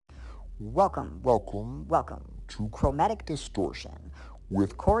Welcome to Chromatic Distortion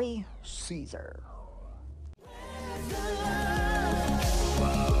with Corey Caesar.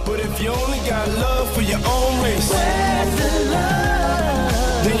 But if you only got love for your own race, where's the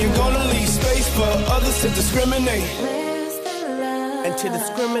love? Then you're gonna leave space for others to discriminate. Where's the love? And to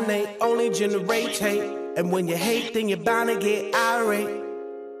discriminate only generates hate. And when you hate, then you're bound to get irate.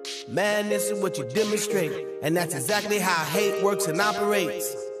 Man, this is what you demonstrate. And that's exactly how hate works and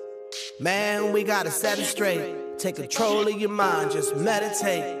operates. Man, we gotta set it straight. Take control of your mind, just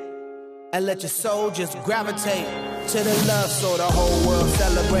meditate. And let your soul just gravitate to the love so the whole world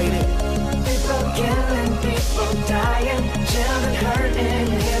celebrate it. People killing, people dying, children hurting,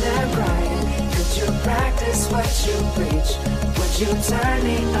 hear them crying. Could you practice what you preach? Would you turn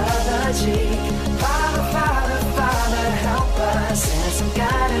the other cheek? Father, Father, Father, help us. Send some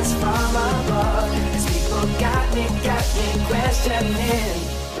guidance from above. These people got me questioning.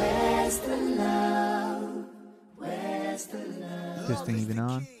 Where's the love? Where's the love? This thing even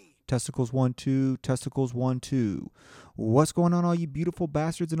on? Testicles 1 2, testicles 1 2. What's going on, all you beautiful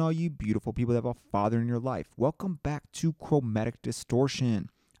bastards and all you beautiful people that have a father in your life? Welcome back to Chromatic Distortion.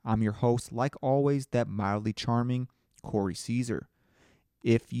 I'm your host, like always, that mildly charming Corey Caesar.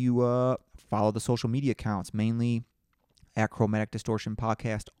 If you follow the social media accounts, mainly at Chromatic Distortion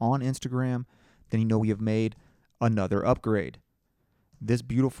Podcast on Instagram, then you know we have made another upgrade. This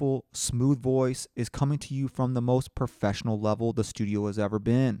beautiful, smooth voice is coming to you from the most professional level the studio has ever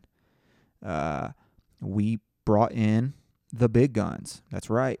been. We brought in the big guns. That's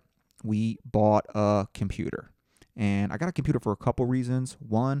right. We bought a computer. And I got a computer for a couple reasons.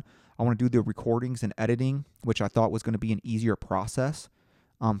 One, I want to do the recordings and editing, which I thought was going to be an easier process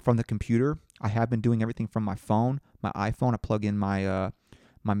from the computer. I have been doing everything from my phone, my iPhone. I plug in my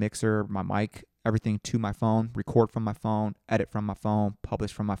my mixer, my mic, everything to my phone, record from my phone, edit from my phone,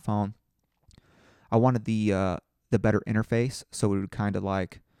 publish from my phone. I wanted the better interface, so it would kind of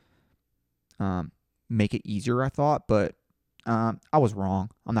like make it easier, I thought, but I was wrong.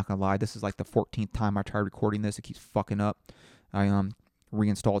 I'm not gonna lie. This is like the 14th time I tried recording this. It keeps fucking up. I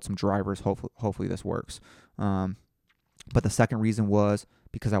reinstalled some drivers. Hopefully this works. But the second reason was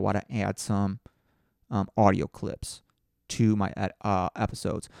because I want to add some audio clips to my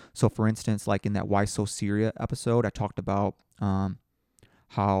episodes. So for instance, like in that Why So Syria episode, I talked about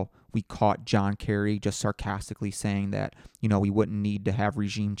how we caught John Kerry just sarcastically saying that, you know, we wouldn't need to have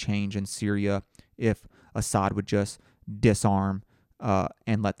regime change in Syria if Assad would just disarm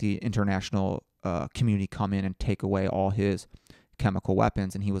and let the international community come in and take away all his chemical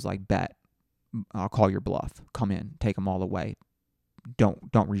weapons. And he was like, bet, I'll call your bluff. Come in, take them all away. Don't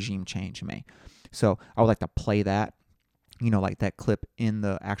regime change me. So I would like to play that, you know, like that clip in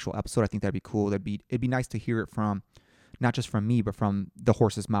the actual episode. I think that'd be cool. It'd be nice to hear it from, not just from me, but from the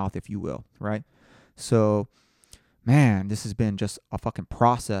horse's mouth, if you will, right? So, man, this has been just a fucking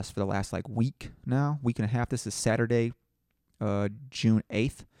process for the last like week and a half. This is Saturday, June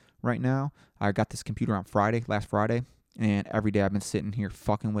 8th right now. I got this computer on last Friday, and every day I've been sitting here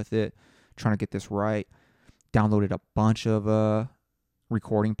fucking with it, trying to get this right. Downloaded a bunch of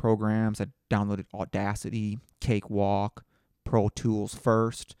recording programs. I downloaded Audacity, Cakewalk, Pro Tools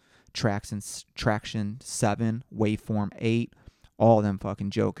First, Traction 7, Waveform 8, all of them fucking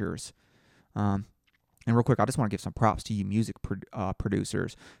jokers. And real quick, I just want to give some props to you music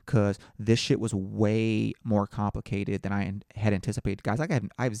producers, because this shit was way more complicated than I had anticipated. Guys, I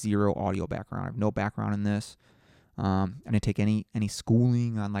have zero audio background. I have no background in this. I didn't take any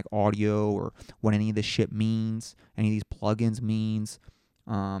schooling on like audio or what any of this shit means, any of these plugins means.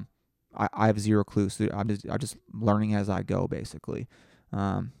 I have zero clue. So I'm just learning as I go, basically.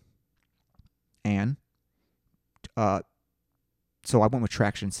 So I went with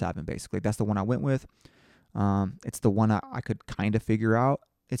Traction 7, basically. That's the one I went with. It's the one I could kind of figure out.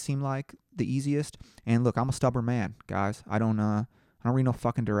 It seemed like the easiest. And look, I'm a stubborn man, guys. I don't read no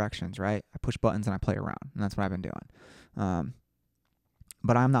fucking directions, right? I push buttons and I play around, and that's what I've been doing.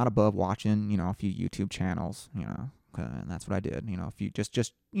 But I'm not above watching, you know, a few YouTube channels, you know, and that's what I did. You know, if you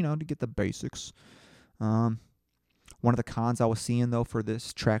just you know, to get the basics. One of the cons I was seeing, though, for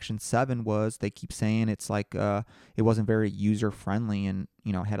this Traction 7 was they keep saying it's like it wasn't very user-friendly and,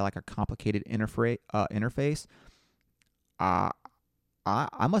 you know, had like a complicated interface. I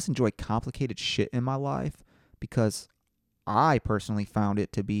must enjoy complicated shit in my life, because I personally found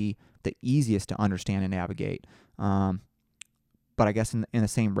it to be the easiest to understand and navigate. But I guess in the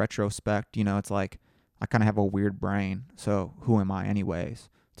same retrospect, you know, it's like I kind of have a weird brain. So who am I anyways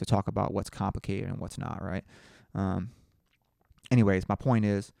to talk about what's complicated and what's not, right? Anyways, my point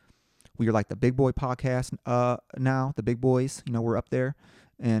is, we are like the big boy podcast now, the big boys, you know, we're up there.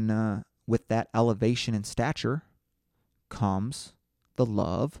 And with that elevation in stature comes the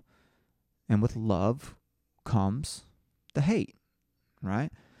love, and with love comes the hate,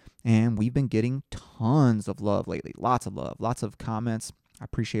 right? And we've been getting tons of love lately, lots of love, lots of comments. I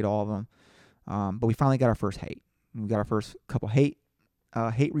appreciate all of them. But we finally got our first hate. We got our first couple hate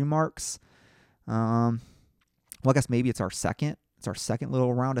remarks. Well, I guess maybe it's our second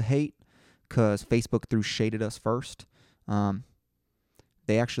little round of hate, because Facebook threw shade at us first.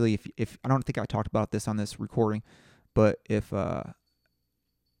 They actually, if I don't think I talked about this on this recording, but if I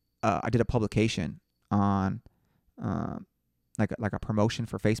did a publication on like a promotion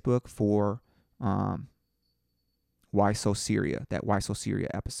for Facebook for Why So Syria, that Why So Syria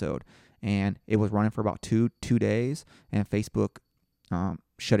episode, and it was running for about two days, and Facebook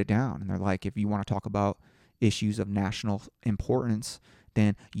shut it down, and they're like, if you want to talk about issues of national importance,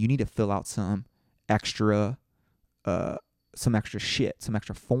 then you need to fill out some extra shit, some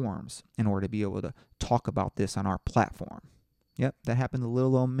extra forms in order to be able to talk about this on our platform. Yep, that happened to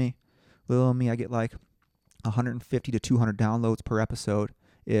little old me. Little old me, I get like 150 to 200 downloads per episode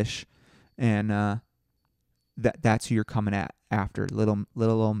ish, and that's who you're coming at after.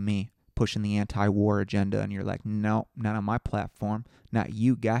 Little old me pushing the anti-war agenda, and you're like, no, not on my platform, not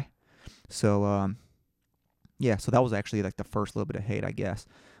you, guy. So yeah, so that was actually like the first little bit of hate, I guess.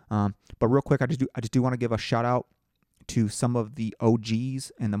 But real quick, I just do want to give a shout out to some of the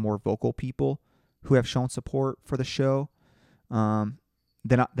OGs and the more vocal people who have shown support for the show. Then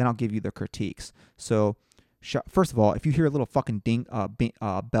I'll give you the critiques. So first of all, if you hear a little fucking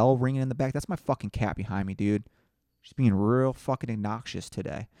bell ringing in the back, that's my fucking cat behind me, dude. She's being real fucking obnoxious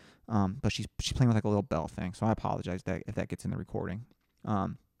today. But she's playing with like a little bell thing, so I apologize if that gets in the recording.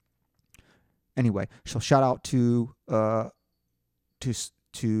 Anyway, so shout out to the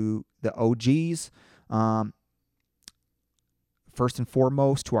OGs. First and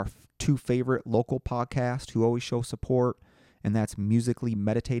foremost, to our two favorite local podcasts who always show support, and that's Musically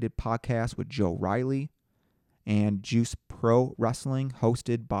Meditated Podcast with Joe Riley and Juice Pro Wrestling,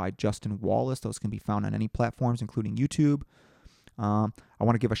 hosted by Justin Wallace. Those can be found on any platforms, including YouTube. I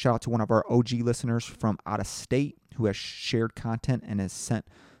want to give a shout out to one of our OG listeners from out of state who has shared content and has sent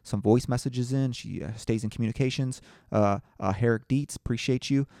some voice messages in. She stays in communications. Herrick Dietz,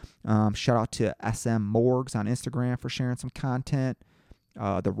 appreciate you. Shout out to SM Morgs on Instagram for sharing some content.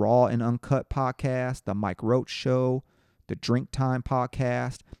 The Raw and Uncut podcast, the Mike Roach Show, the Drink Time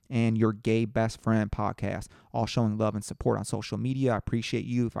podcast, and your Gay Best Friend podcast, all showing love and support on social media. I appreciate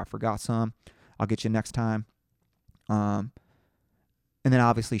you. If I forgot some, I'll get you next time. And then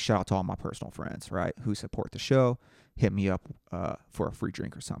obviously shout out to all my personal friends, right, who support the show. Hit me up for a free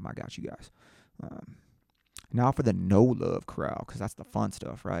drink or something. I got you guys. Now for the no love crowd, because that's the fun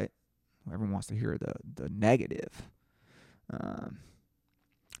stuff, right? Everyone wants to hear the negative.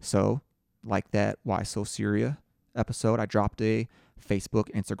 So, like that Why So Syria episode, I dropped a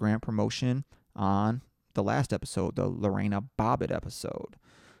Facebook, Instagram promotion on the last episode, the Lorena Bobbitt episode.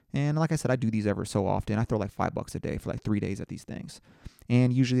 And like I said, I do these ever so often. I throw like $5 a day for like 3 days at these things.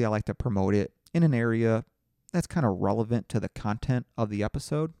 And usually I like to promote it in an area that's kind of relevant to the content of the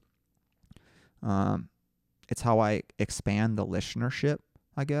episode. It's how I expand the listenership,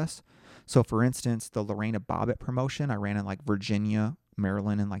 I guess. So for instance, the Lorena Bobbitt promotion, I ran in like Virginia,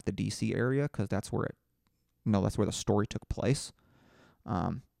 Maryland, and like the DC area, because that's where that's where the story took place.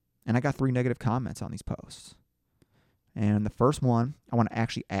 And I got 3 negative comments on these posts. And the first one, I want to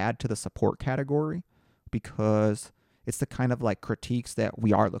actually add to the support category, because it's the kind of like critiques that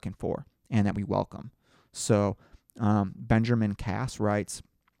we are looking for and that we welcome. So Benjamin Cass writes,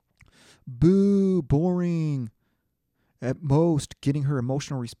 "Boo, boring. At most, getting her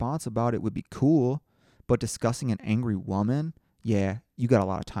emotional response about it would be cool, but discussing an angry woman, yeah, you got a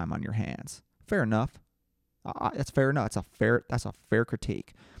lot of time on your hands." Fair enough. That's fair enough. That's a fair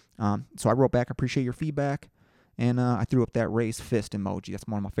critique. So I wrote back, "Appreciate your feedback," and I threw up that raised fist emoji. That's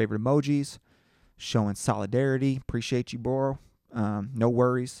one of my favorite emojis, showing solidarity. Appreciate you, bro. No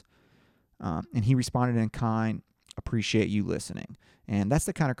worries. And he responded in kind, "Appreciate you listening." And that's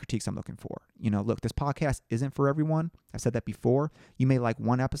the kind of critiques I'm looking for. Look, this podcast isn't for everyone. I've said that before. You may like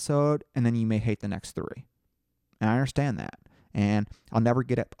one episode, and then you may hate the next 3. And I understand that. And I'll never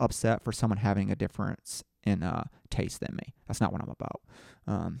get upset for someone having a difference in taste than me. That's not what I'm about.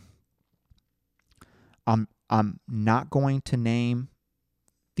 I'm not going to name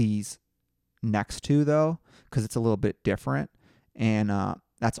these next 2, though, because it's a little bit different. And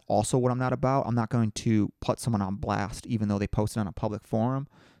that's also what I'm not about. I'm not going to put someone on blast, even though they posted on a public forum.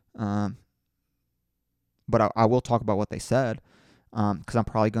 But I will talk about what they said. because I'm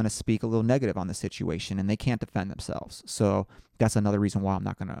probably going to speak a little negative on the situation, and they can't defend themselves. So that's another reason why I'm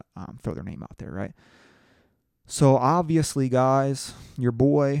not going to throw their name out there, right? So obviously, guys, your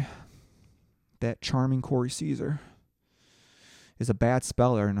boy, that charming Corey Caesar, is a bad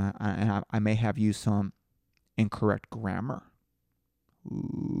speller, and I may have used some incorrect grammar.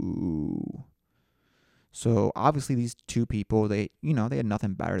 Ooh. So obviously these two people, they had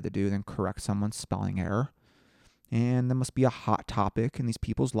nothing better to do than correct someone's spelling error. And there must be a hot topic in these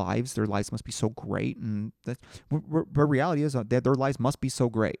people's lives. Their lives must be so great, and the reality is that their lives must be so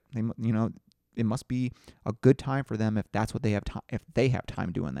great. It must be a good time for them if that's what they have time. If they have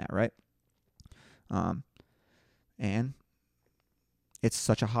time doing that, right? And it's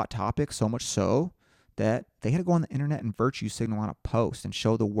such a hot topic, so much so that they had to go on the internet and virtue signal on a post and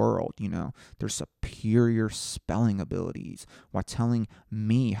show the world, their superior spelling abilities while telling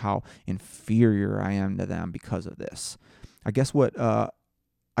me how inferior I am to them because of this. I guess I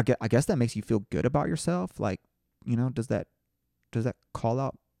guess that makes you feel good about yourself. Like, does that call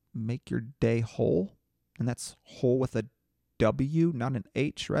out make your day whole? And that's whole with a W, not an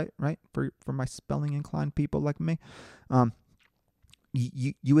H, right? Right? For my spelling inclined people like me.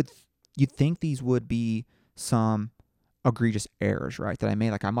 You'd think these would be some egregious errors, right, that I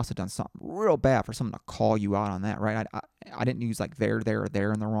made. Like, I must have done something real bad for someone to call you out on that, right? I didn't use like there, or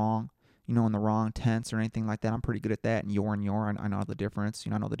there in the wrong, in the wrong tense or anything like that. I'm pretty good at that. And your, I know the difference.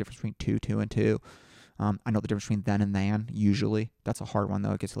 I know the difference between two and two. I know the difference between then and than, usually. That's a hard one,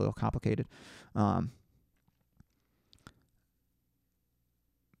 though. It gets a little complicated.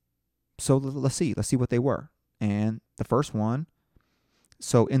 So let's see what they were. And the first one,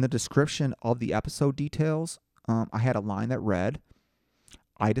 so in the description of the episode details, I had a line that read,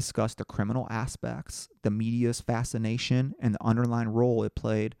 I discussed the criminal aspects, the media's fascination, and the underlying role it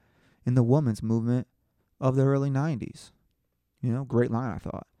played in the women's movement of the early 90s. Great line, I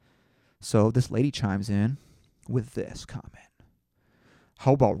thought. So this lady chimes in with this comment.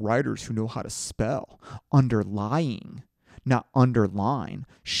 How about writers who know how to spell? Underlying, not underline.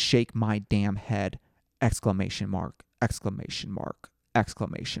 Shake my damn head! Exclamation mark! Exclamation mark!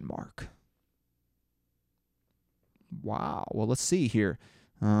 Exclamation mark. Wow. Well, let's see here.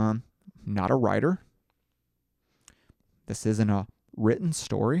 Not a writer. This isn't a written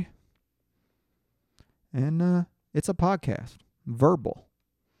story. And it's a podcast. Verbal.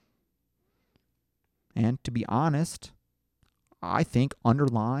 And to be honest, I think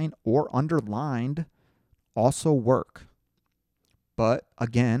underline or underlined also work. But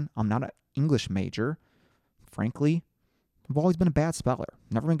again, I'm not an English major. Frankly, I've always been a bad speller.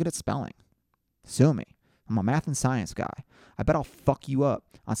 Never been good at spelling. Sue me. I'm a math and science guy. I bet I'll fuck you up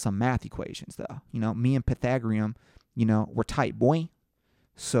on some math equations, though. Me and Pythagorean, we're tight, boy.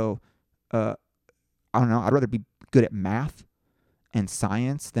 So, I don't know. I'd rather be good at math and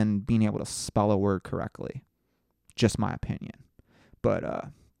science than being able to spell a word correctly. Just my opinion. But,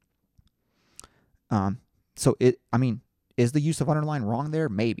 is the use of underline wrong there?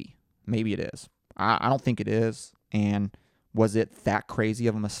 Maybe. Maybe it is. I don't think it is. And was it that crazy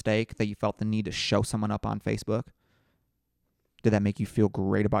of a mistake that you felt the need to show someone up on Facebook? Did that make you feel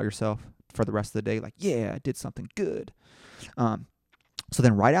great about yourself for the rest of the day? Like, yeah, I did something good. So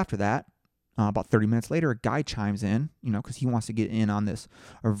then right after that, about 30 minutes later, a guy chimes in, because he wants to get in on this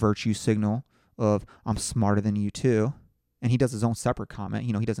virtue signal of I'm smarter than you too. And he does his own separate comment.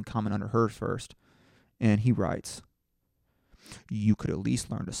 He doesn't comment under hers first. And he writes, you could at least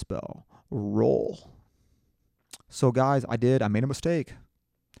learn to spell roll. So guys, I made a mistake.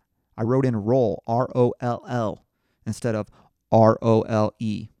 I wrote in roll, R-O-L-L, instead of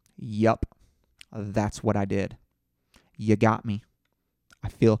R-O-L-E. Yup, that's what I did. You got me. I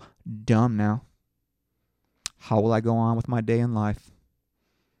feel dumb now. How will I go on with my day in life?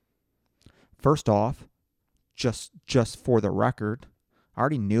 First off, just for the record, I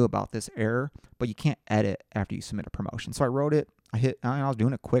already knew about this error, but you can't edit after you submit a promotion. So I wrote it. I was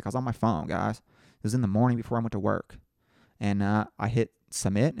doing it quick. I was on my phone, guys. It was in the morning before I went to work. And I hit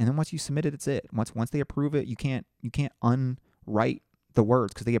submit, and then once you submit it, it's it. Once they approve it, you can't unwrite the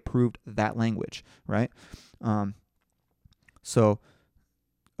words because they approved that language, right? So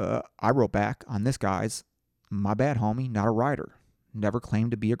I wrote back on this guy's, my bad, homie, not a writer. Never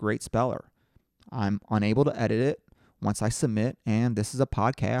claimed to be a great speller. I'm unable to edit it once I submit, and this is a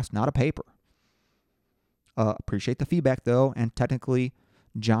podcast, not a paper. Appreciate the feedback, though, and technically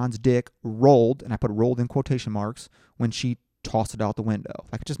John's dick rolled, and I put rolled in quotation marks, when she tossed it out the window.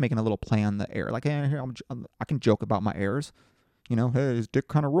 Like, just making a little play on the error. Like, hey, here, I can joke about my errors. Hey, his dick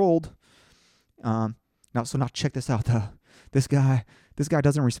kind of rolled. Now check this out, though. This guy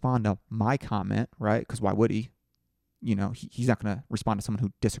doesn't respond to my comment, right? Because why would he? he's not going to respond to someone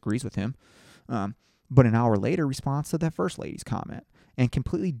who disagrees with him. But an hour later, responds to that first lady's comment and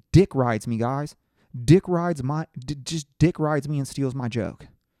completely dick rides me, guys. Dick rides me and steals my joke.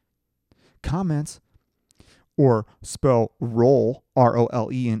 Comments or spell roll,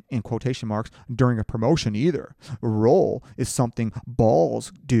 R-O-L-E in quotation marks, during a promotion either. Roll is something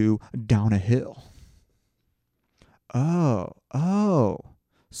balls do down a hill. Oh.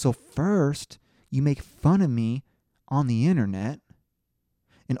 So first, you make fun of me on the internet,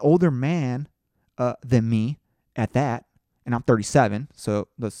 an older man than me at that, and I'm 37, so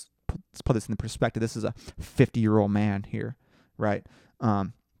let's put this in perspective. This is a 50-year-old man here, right?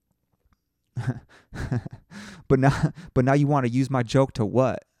 But now you want to use my joke to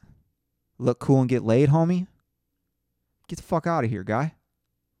what? Look cool and get laid, homie? Get the fuck out of here, guy.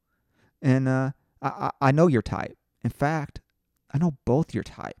 And I know your type. In fact, I know both your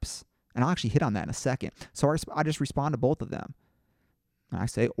types. And I'll actually hit on that in a second. So I just respond to both of them. And I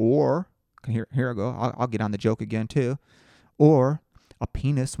say, or, here I go. I'll get on the joke again too. Or a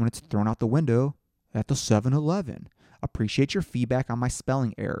penis when it's thrown out the window at the 7-Eleven. Appreciate your feedback on my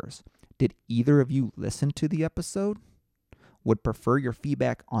spelling errors. Did either of you listen to the episode? Would prefer your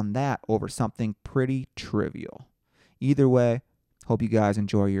feedback on that over something pretty trivial. Either way, hope you guys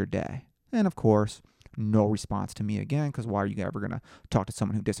enjoy your day. And of course, no response to me again, because why are you ever going to talk to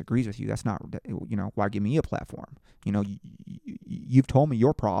someone who disagrees with you? That's not, why give me a platform? You've told me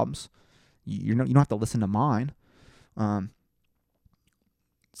your problems. You don't have to listen to mine.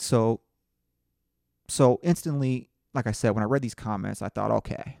 So instantly, like I said, when I read these comments, I thought,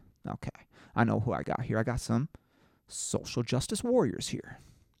 okay, I know who I got here. I got some social justice warriors here.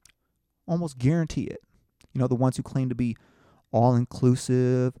 Almost guarantee it. The ones who claim to be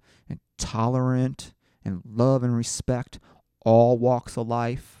all-inclusive and tolerant and love and respect all walks of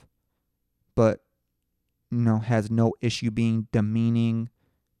life, but, has no issue being demeaning,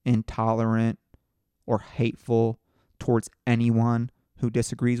 intolerant, or hateful towards anyone who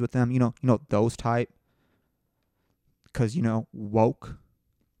disagrees with them. Those type. Because, woke.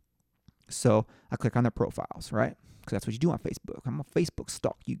 So I click on their profiles, right? Because that's what you do on Facebook. I'm a Facebook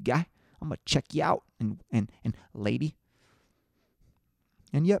stalk, you guy. I'm going to check you out and lady.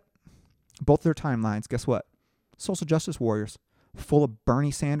 And yep, both their timelines, guess what? Social justice warriors, full of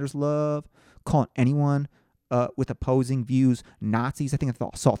Bernie Sanders love, calling anyone with opposing views Nazis. I think I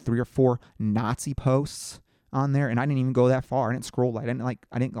saw 3 or 4 Nazi posts on there, and I didn't even go that far. I didn't scroll. I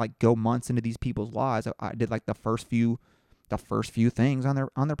didn't go months into these people's lives. I did like the first few things on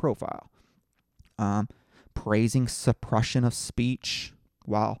their profile. Praising suppression of speech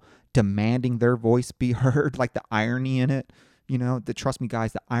while demanding their voice be heard, like the irony in it. Trust me,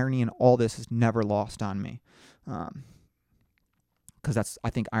 guys, the irony in all this is never lost on me. Because I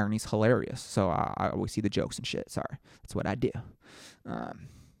think irony's hilarious. So I always see the jokes and shit. Sorry. That's what I do. And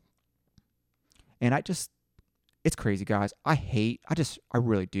it's crazy, guys. I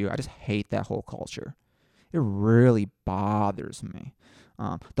really do. I just hate that whole culture. It really bothers me.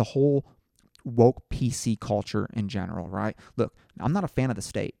 The whole woke PC culture in general, right? Look, I'm not a fan of the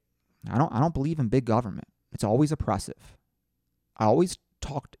state. I don't believe in big government. It's always oppressive. I always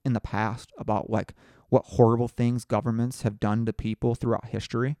talked in the past about what horrible things governments have done to people throughout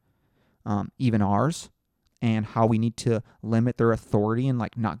history, even ours, and how we need to limit their authority and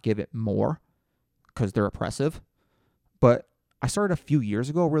not give it more because they're oppressive. But I started a few years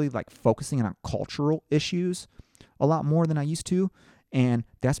ago really focusing on cultural issues a lot more than I used to. And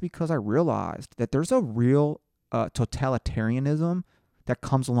that's because I realized that there's a real totalitarianism that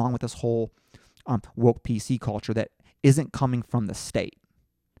comes along with this whole woke PC culture that isn't coming from the state.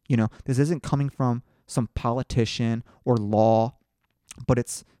 This isn't coming from some politician or law, but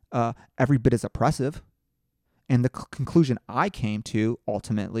it's every bit as oppressive. And the conclusion I came to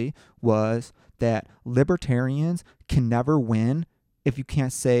ultimately was that libertarians can never win if you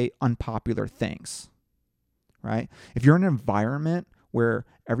can't say unpopular things, right? If you're in an environment where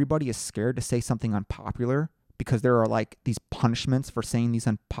everybody is scared to say something unpopular because there are these punishments for saying these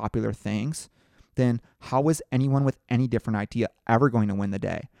unpopular things, then how is anyone with any different idea ever going to win the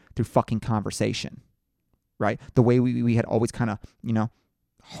day? Through fucking conversation, right? The way we had always kind of,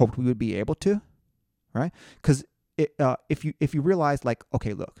 hoped we would be able to, right? Because if you realize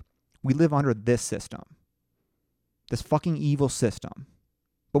okay, look, we live under this system, this fucking evil system,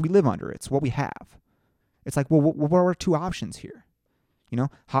 but we live under it. It's what we have. It's well, what are our 2 options here?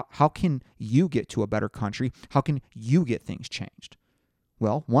 How can you get to a better country? How can you get things changed?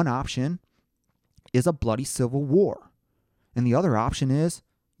 Well, one option is a bloody civil war. And the other option is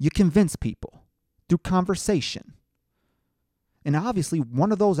you convince people through conversation. And obviously,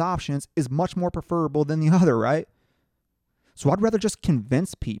 one of those options is much more preferable than the other, right? So I'd rather just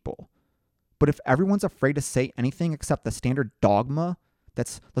convince people. But if everyone's afraid to say anything except the standard dogma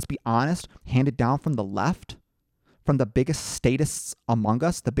that's, let's be honest, handed down from the left, from the biggest statists among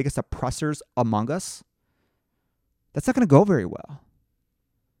us, the biggest oppressors among us, that's not going to go very well.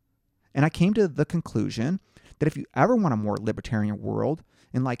 And I came to the conclusion that if you ever want a more libertarian world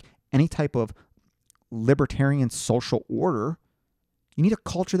and like any type of libertarian social order, you need a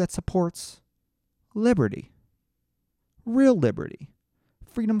culture that supports liberty, real liberty,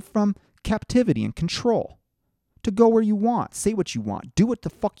 freedom from captivity and control, to go where you want, say what you want, do what the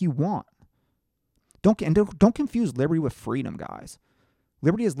fuck you want. Don't confuse liberty with freedom, guys.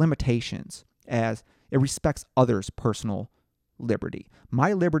 Liberty has limitations as it respects others' personal liberty.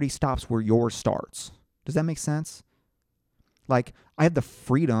 My liberty stops where yours starts. Does that make sense? Like, I have the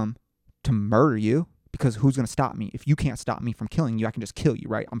freedom to murder you because who's going to stop me? If you can't stop me from killing you, I can just kill you,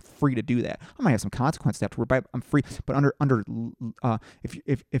 right? I'm free to do that. I might have some consequences afterward, but I'm free. But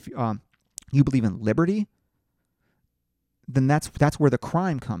if you believe in liberty, then that's where the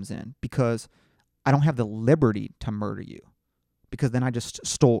crime comes in, because I don't have the liberty to murder you, because then I just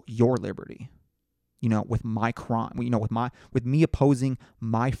stole your liberty. With my crime, with me opposing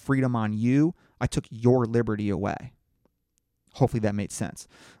my freedom on you, I took your liberty away. Hopefully that made sense.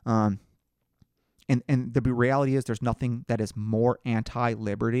 And the reality is there's nothing that is more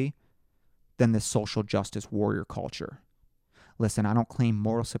anti-liberty than this social justice warrior culture. Listen, I don't claim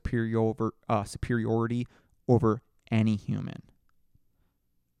moral superiority over any human.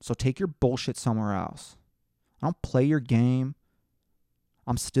 So take your bullshit somewhere else. I don't play your game.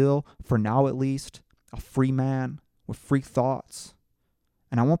 I'm still, for now at least, a free man with free thoughts.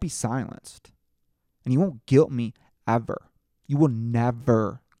 And I won't be silenced. And you won't guilt me ever. You will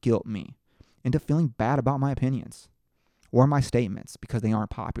never guilt me into feeling bad about my opinions or my statements because they aren't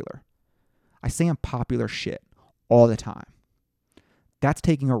popular. I say unpopular shit all the time. That's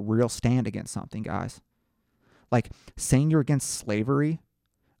taking a real stand against something, guys. Like, saying you're against slavery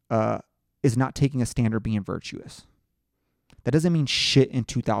is not taking a stand or being virtuous. That doesn't mean shit in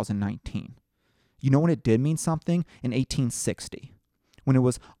 2019. You know when it did mean something? In 1860, when it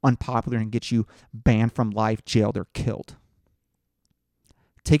was unpopular and get you banned from life, jailed, or killed.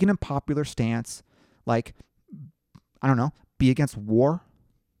 Take an unpopular stance, like, I don't know, be against war,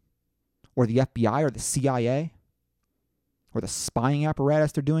 or the FBI, or the CIA, or the spying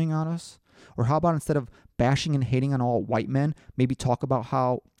apparatus they're doing on us. Or how about instead of bashing and hating on all white men, maybe talk about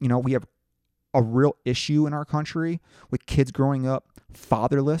how, we have a real issue in our country with kids growing up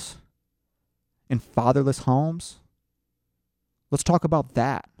fatherless in fatherless homes. Let's talk about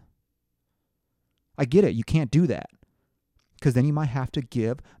that. I get it. You can't do that, because then you might have to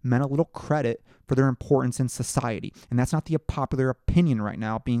give men a little credit for their importance in society. And that's not the popular opinion right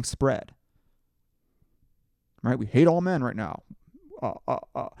now being spread. Right? We hate all men right now.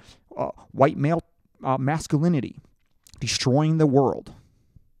 White male masculinity destroying the world.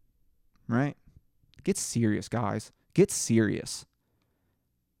 Right? Get serious, guys. Get serious.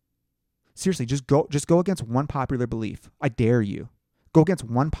 Seriously, just go against one popular belief. I dare you. Go against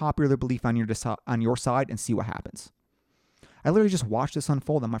one popular belief on your side and see what happens. I literally just watched this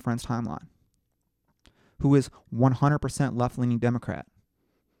unfold on my friend's timeline, who is 100% left-leaning Democrat.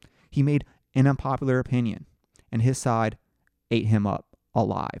 He made an unpopular opinion, and his side ate him up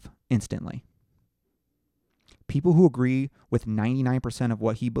alive instantly. People who agree with 99% of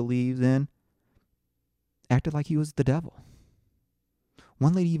what he believes in acted like he was the devil.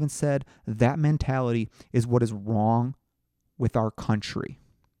 One lady even said that mentality is what is wrong with our country.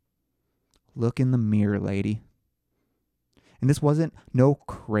 Look in the mirror, lady. And this wasn't no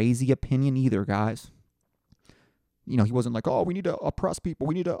crazy opinion either, guys. He wasn't like, oh, we need to oppress people.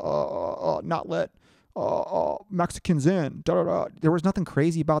 We need to not let Mexicans in. Da, da, da. There was nothing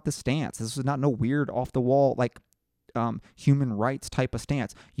crazy about this stance. This was not no weird off the wall like human rights type of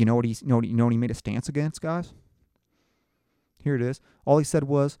stance. You know what he made a stance against, guys? Here it is. All he said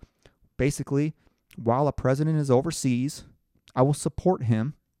was, basically, while a president is overseas, I will support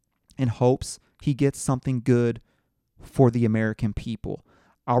him in hopes he gets something good for the American people.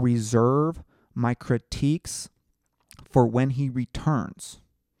 I'll reserve my critiques for when he returns.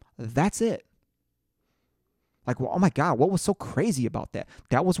 That's it. Like, well, oh my God, what was so crazy about that?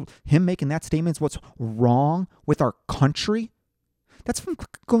 That was him making that statement. What's wrong with our country? That's from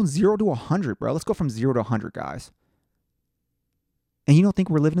going 0 to 100, bro. Let's go from 0 to 100, guys. And you don't think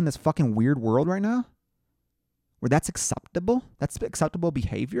we're living in this fucking weird world right now? Where that's acceptable? That's acceptable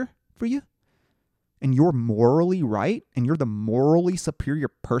behavior for you? And you're morally right? And you're the morally superior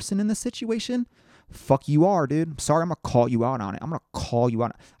person in this situation? Fuck you are, dude. I'm sorry, I'm going to call you out on it. I'm going to call you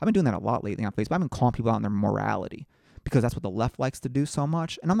out. I've been doing that a lot lately on Facebook. I've been calling people out on their morality. because that's what the left likes to do so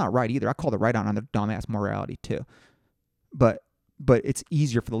much. And I'm not right either. I call the right out on their dumbass morality too. But it's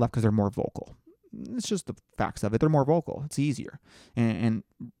easier for the left because they're more vocal. It's just the facts of it. They're more vocal. It's easier. And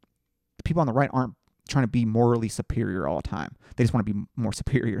the people on the right aren't trying to be morally superior all the time. They just want to be more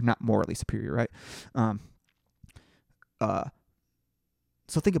superior, not morally superior, right?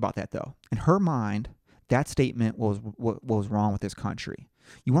 So think about that, though. In her mind, that statement was what was wrong with this country.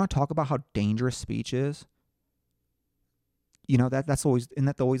 You want to talk about how dangerous speech is? You know, that's always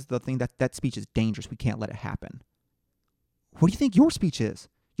the thing, that speech is dangerous. We can't let it happen. What do you think your speech is?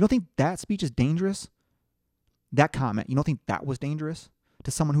 You don't think that speech is dangerous? That comment, you don't think that was dangerous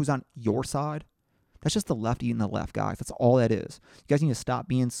to someone who's on your side? That's just the left eating the left, guys. That's all that is. You guys need to stop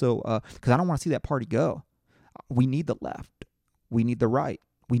being so, because I don't want to see that party go. We need the left. We need the right.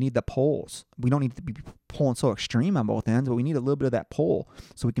 We need the polls. We don't need to be pulling so extreme on both ends, but we need a little bit of that poll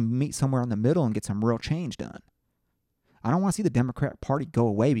so we can meet somewhere in the middle and get some real change done. I don't want to see the Democratic Party go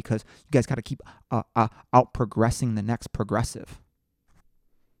away because you guys got to keep out-progressing the next progressive.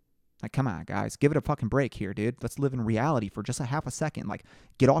 Like, come on, guys. Give it a fucking break here, dude. Let's live in reality for just a half a second. Like,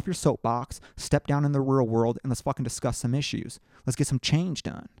 get off your soapbox, step down in the real world, and let's fucking discuss some issues. Let's get some change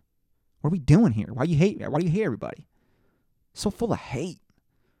done. What are we doing here? Why do you hate everybody? So full of hate.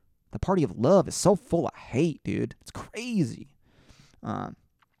 The party of love is so full of hate, dude. It's crazy. But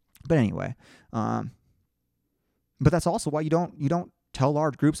anyway, but that's also why you don't tell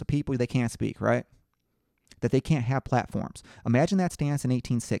large groups of people they can't speak, right? That they can't have platforms. Imagine that stance in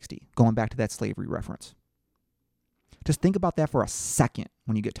 1860, going back to that slavery reference. Just think about that for a second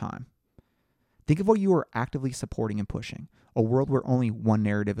when you get time. Think of what you are actively supporting and pushing. A world where only one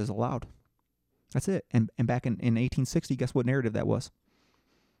narrative is allowed. That's it. And back in 1860, guess what narrative that was?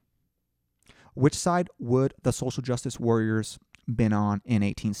 Which side would the social justice warriors been on in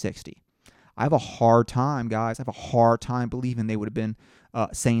 1860? I have a hard time, guys. I have a hard time believing they would have been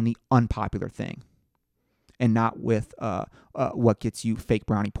saying the unpopular thing. And not with what gets you fake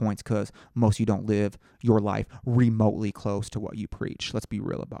brownie points because most of you don't live your life remotely close to what you preach. Let's be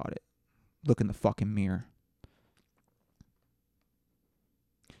real about it. Look in the fucking mirror.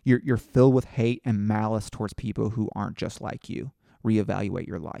 You're filled with hate and malice towards people who aren't just like you. Reevaluate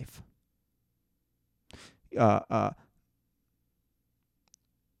your life. Oh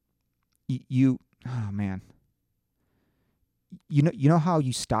man. You know how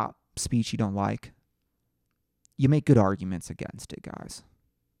you stop speech you don't like? You make good arguments against it, guys.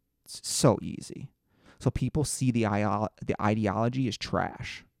 It's so easy. So people see the ideology as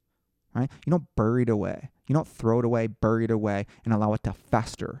trash, right? You don't bury it away. You don't throw it away, bury it away, and allow it to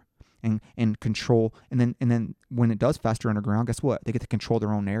fester and control. And then when it does fester underground, guess what? They get to control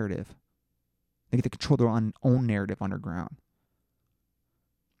their own narrative. They get to control their own narrative underground.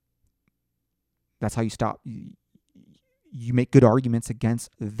 That's how you stop. You make good arguments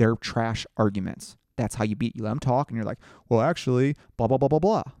against their trash arguments. That's how you beat. You let them talk, and you're like, well, actually, blah, blah, blah, blah,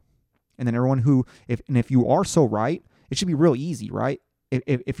 blah. And then everyone if you are so right, it should be real easy, right?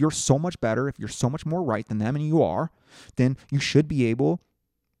 If you're so much better, if you're so much more right than them, and you are, then you should be able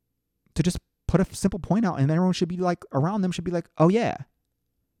to just put a simple point out, and then everyone should be like, around them should be like, oh yeah,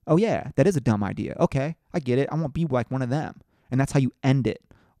 that is a dumb idea. Okay, I get it. I won't be like one of them. And that's how you end it.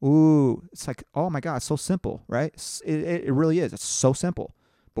 Ooh, it's like, oh my God, it's so simple, right? It really is. It's so simple.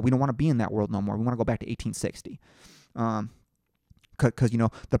 But we don't want to be in that world no more. We want to go back to 1860. Because,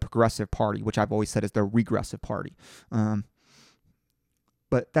 the progressive party, which I've always said is the regressive party.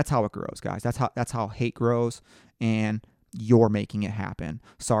 But that's how it grows, guys. That's how hate grows, and you're making it happen.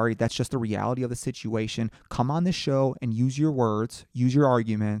 Sorry, that's just the reality of the situation. Come on this show and use your words, use your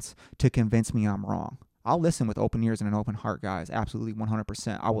arguments to convince me I'm wrong. I'll listen with open ears and an open heart, guys. Absolutely,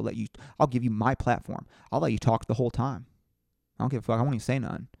 100%. I'll give you my platform. I'll let you talk the whole time. I don't give a fuck. I won't even say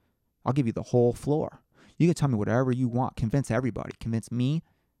nothing. I'll give you the whole floor. You can tell me whatever you want. Convince everybody. Convince me.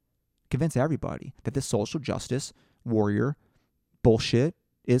 Convince everybody that this social justice warrior bullshit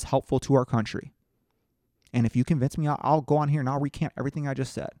is helpful to our country. And if you convince me, I'll go on here and I'll recant everything I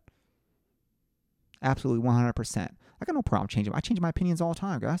just said. Absolutely 100%. I got no problem changing. I change my opinions all the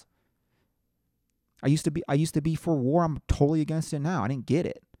time, guys. I used to be for war. I'm totally against it now. I didn't get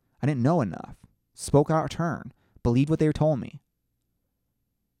it. I didn't know enough. Spoke out of turn. Believed what they told me.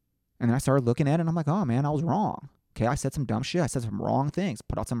 And then I started looking at it and I'm like, oh man, I was wrong. Okay, I said some dumb shit. I said some wrong things.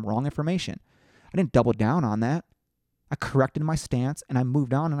 Put out some wrong information. I didn't double down on that. I corrected my stance and I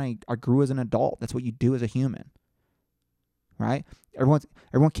moved on and I grew as an adult. That's what you do as a human. Right?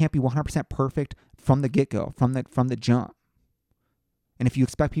 Everyone can't be 100% perfect from the get-go, from the jump. And if you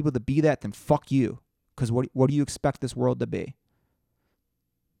expect people to be that, then fuck you. Because what do you expect this world to be?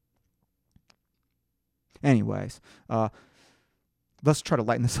 Anyways, let's try to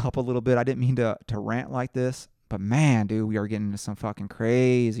lighten this up a little bit. I didn't mean to rant like this, but man, dude, we are getting into some fucking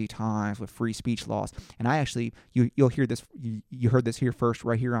crazy times with free speech laws. And I actually, you'll hear this, you heard this here first,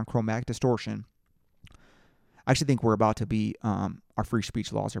 right here on Chromatic Distortion. I actually think we're about to be, our free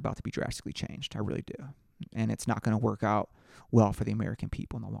speech laws are about to be drastically changed. I really do. And it's not going to work out well for the American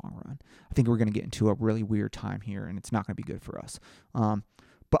people in the long run. I think we're going to get into a really weird time here, and it's not going to be good for us.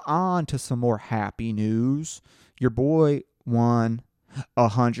 But on to some more happy news. Your boy won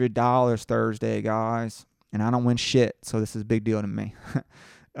 $100 Thursday, guys. And I don't win shit, so this is a big deal to me.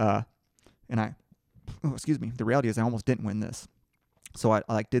 The reality is I almost didn't win this. So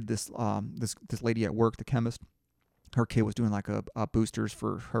I did this, this lady at work, the chemist, her kid was doing like a boosters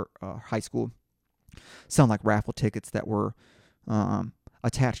for her high school. Sound like raffle tickets that were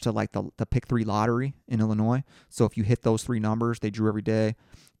attached to like the Pick 3 lottery in Illinois. So if you hit those 3 numbers, they drew every day.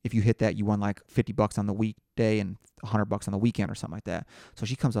 If you hit that, you won like $50 on the weekday and $100 on the weekend or something like that. So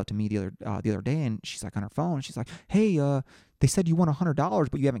she comes up to me the other day and she's like on her phone and she's like, "Hey, they said you won $100,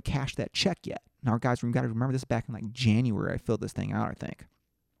 but you haven't cashed that check yet." Now, guys, we got to remember this back in like January. I filled this thing out, I think.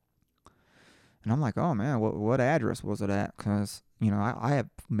 And I'm like, oh man, what address was it at? Because I have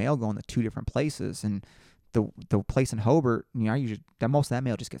mail going to 2 different places, and the place in Hobart, I usually most of that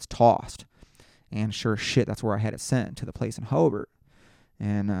mail just gets tossed. And sure as shit, that's where I had it sent, to the place in Hobart.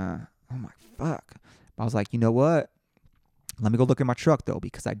 And I'm like, fuck. I was like, you know what? Let me go look in my truck, though,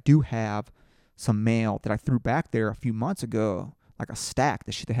 because I do have some mail that I threw back there a few months ago, like a stack,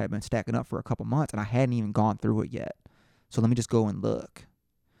 the shit that had been stacking up for a couple months, and I hadn't even gone through it yet. So let me just go and look.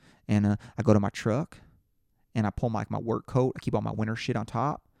 And I go to my truck, and I pull my work coat. I keep all my winter shit on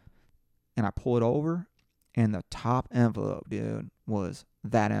top, and I pull it over, and the top envelope, dude, was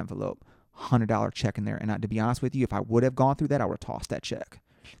that envelope. $100 check in there. And to be honest with you, if I would have gone through that, I would have tossed that check,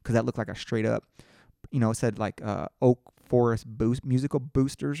 because that looked like a straight up, it said like Oak Forest musical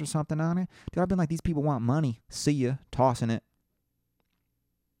boosters or something on it. Dude, I've been like, these people want money. See ya, tossing it.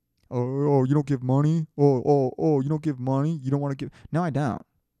 Oh, you don't give money? Oh, you don't give money? You don't want to give? No, I don't.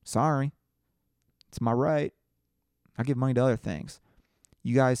 Sorry. It's my right. I give money to other things.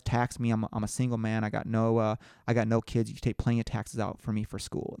 You guys tax me. I'm a single man. I got no kids. You take plenty of taxes out for me for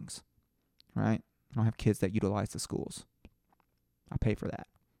schoolings. Right? I don't have kids that utilize the schools. I pay for that.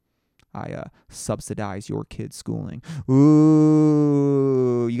 I subsidize your kids' schooling.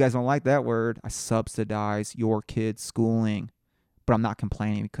 Ooh, you guys don't like that word. I subsidize your kids' schooling. But I'm not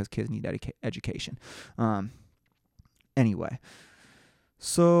complaining, because kids need education. Anyway.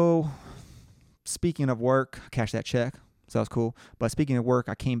 So, speaking of work, I cashed that check. So that was cool. But speaking of work,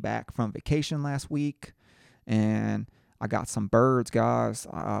 I came back from vacation last week, and I got some birds, guys.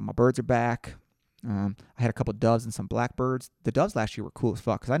 My birds are back. I had a couple doves and some blackbirds. The doves last year were cool as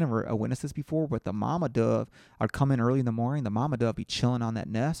fuck, because I never witnessed this before. But the mama dove, I'd come in early in the morning. The mama dove be chilling on that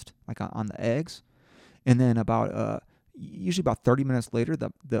nest, like on the eggs. And then usually about 30 minutes later,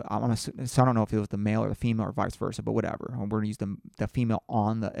 so I don't know if it was the male or the female or vice versa, but whatever. We're going to use the female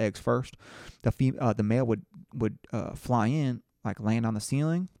on the eggs first. The male would fly in, like land on the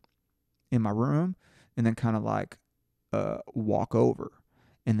ceiling in my room, and then kind of like walk over,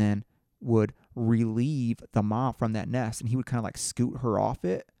 and then would relieve the mom from that nest, and he would kind of like scoot her off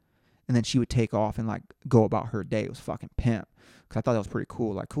it, and then she would take off and like go about her day. It was fucking pimp. Cause I thought that was pretty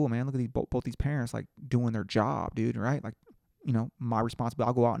cool. Like, cool, man. Look at these both these parents like doing their job, dude. Right? Like, my responsibility.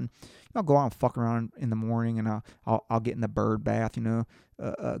 I'll go out and fuck around in the morning, and I'll get in the bird bath.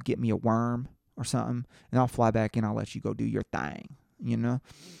 Get me a worm or something, and I'll fly back in. I'll let you go do your thing. So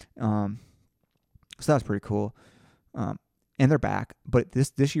that was pretty cool. And they're back. But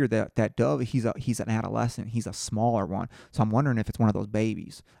this year, that dove, he's an adolescent. He's a smaller one. So I'm wondering if it's one of those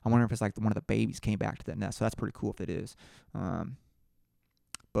babies. I wonder if it's like one of the babies came back to the nest. So that's pretty cool if it is.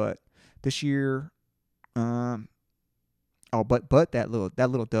 But this year, but that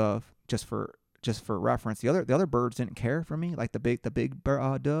little dove, just for reference, the other birds didn't care for me, like the big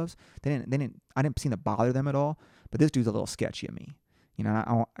doves. I didn't seem to bother them at all. But this dude's a little sketchy at me.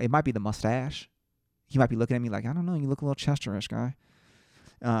 It might be the mustache. He might be looking at me like, I don't know, you look a little Chesterish, guy.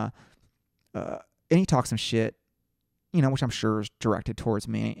 And he talks some shit, which I'm sure is directed towards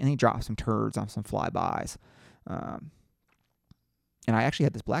me. And he drops some turds on some flybys. And I actually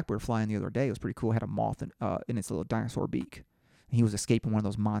had this blackbird flying the other day. It was pretty cool. It had a moth in its little dinosaur beak. And he was escaping one of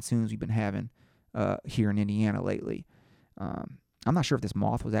those monsoons we've been having here in Indiana lately. I'm not sure if this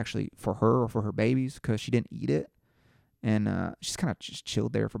moth was actually for her or for her babies, because she didn't eat it. And she's kind of just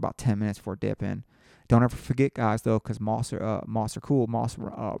chilled there for about 10 minutes before dipping. Don't ever forget, guys, though, because moths are cool. Moths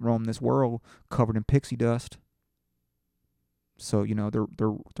roam this world covered in pixie dust. So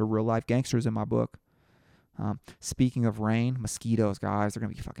they're real life gangsters in my book. Speaking of rain, mosquitoes, guys, they're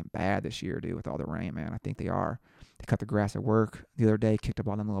going to be fucking bad this year, dude, with all the rain, man. I think they are. They cut the grass at work the other day, kicked up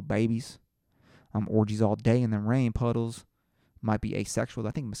all them little babies. Orgies all day in them rain puddles. Might be asexual.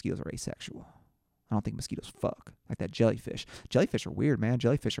 I think mosquitoes are asexual. I don't think mosquitoes fuck. Like that jellyfish. Jellyfish are weird, man.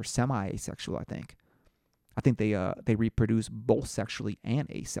 Jellyfish are semi-asexual, I think. I think they reproduce both sexually and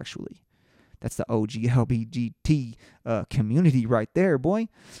asexually. That's the OG LBGT community right there, boy.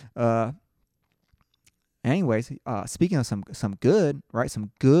 Anyways, speaking of some good, right?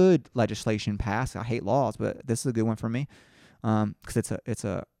 Some good legislation passed. I hate laws, but this is a good one for me, because it's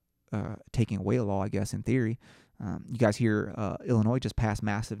a taking away a law, I guess, in theory. You guys hear Illinois just passed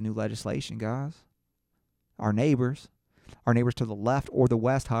massive new legislation, guys. Our neighbors to the left or the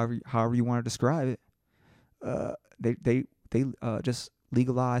west, however you want to describe it, they just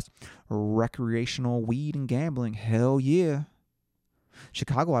legalized recreational weed and gambling. Hell yeah.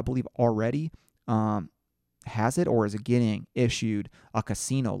 Chicago, I believe, already has it, or is it getting issued a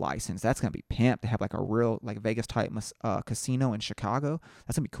casino license? That's gonna be pimped to have like a real like Vegas type casino in Chicago.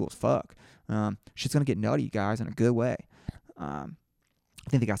 That's gonna be cool as fuck. Shit's gonna get nutty, guys, in a good way. I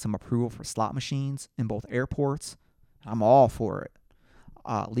think they got some approval for slot machines in both airports. I'm all for it.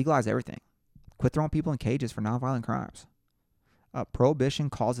 Legalize everything. Quit throwing people in cages for nonviolent crimes. Prohibition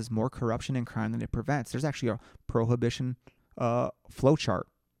causes more corruption and crime than it prevents. There's actually a prohibition flow chart.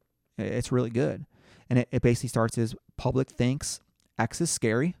 It's really good. And it basically starts as public thinks X is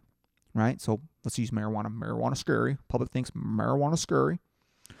scary, right? So let's use marijuana. Marijuana scary. Public thinks marijuana scary.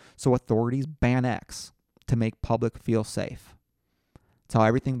 So authorities ban X to make public feel safe. That's how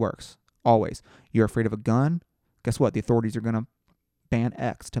everything works. Always. You're afraid of a gun. Guess what? The authorities are going to ban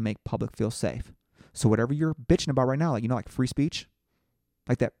X to make public feel safe. So whatever you're bitching about right now, like free speech,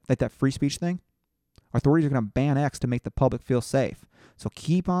 like that free speech thing, authorities are going to ban X to make the public feel safe. So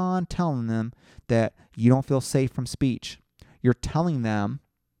keep on telling them that you don't feel safe from speech. You're telling the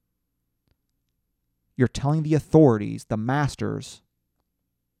authorities, the masters,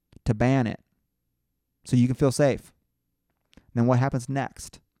 to ban it so you can feel safe. Then what happens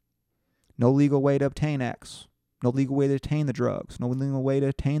next? No legal way to obtain X. No legal way to obtain the drugs. No legal way to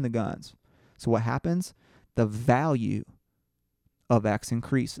obtain the guns. So what happens? The value of X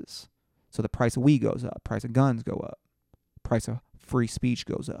increases. So the price of weed goes up. Price of guns go up. Price of free speech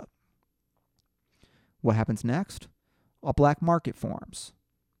goes up. What happens next? A black market forms.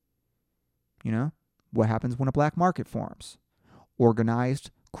 You know? What happens when a black market forms?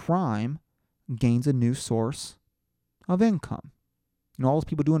 Organized crime gains a new source of income. You know, all those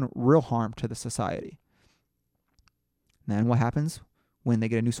people doing real harm to the society. And then what happens when they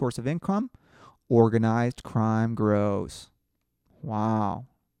get a new source of income? Organized crime grows. Wow.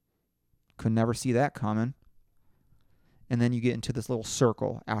 Could never see that coming. And then you get into this little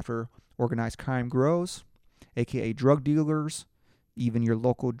circle after organized crime grows, aka drug dealers, even your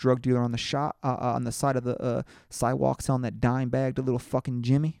local drug dealer on the on the side of the sidewalk selling that dime bag to little fucking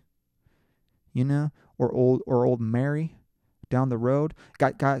Jimmy, you know, or old Mary down the road.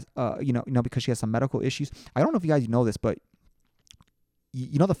 Guys, you know, because she has some medical issues. I don't know if you guys know this, but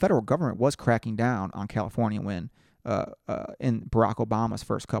you know the federal government was cracking down on California when in Barack Obama's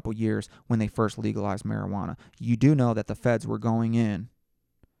first couple years when they first legalized marijuana. You do know that the feds were going in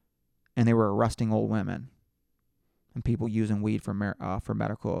and they were arresting old women and people using weed for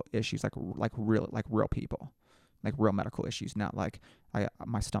medical issues, like real people, like real medical issues, not like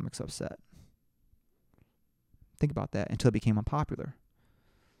my stomach's upset. Think about that until it became unpopular.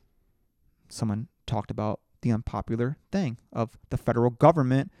 Someone talked about the unpopular thing of the federal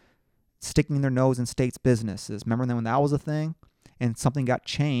government sticking their nose in states' businesses. Remember when that was a thing? And something got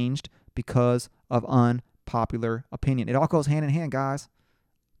changed because of unpopular opinion. It all goes hand in hand, guys.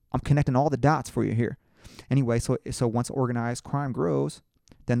 I'm connecting all the dots for you here. Anyway, so once organized crime grows,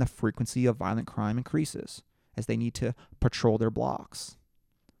 then the frequency of violent crime increases as they need to patrol their blocks,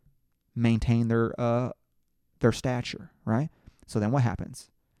 maintain their stature, right? So then what happens?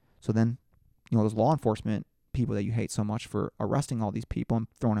 So then, you know, those law enforcement people that you hate so much for arresting all these people and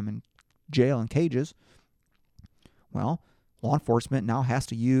throwing them in jail and cages, well, law enforcement now has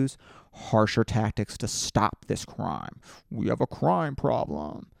to use harsher tactics to stop this crime. We have a crime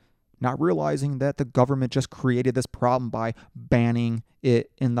problem. Not realizing that the government just created this problem by banning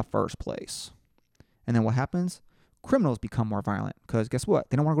it in the first place. And then what happens? Criminals become more violent because guess what?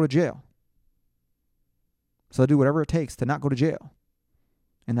 They don't want to go to jail. So they do whatever it takes to not go to jail.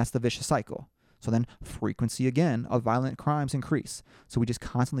 And that's the vicious cycle. So then frequency again of violent crimes increase. So we just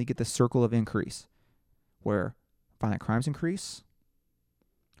constantly get this circle of increase where violent crimes increase,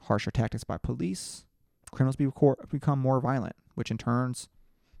 harsher tactics by police, criminals become more violent, which in turns,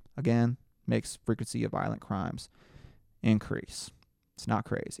 again, makes frequency of violent crimes increase. It's not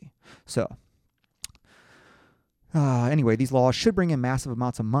crazy. So, anyway, these laws should bring in massive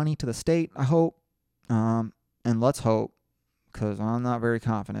amounts of money to the state, I hope. And let's hope, because I'm not very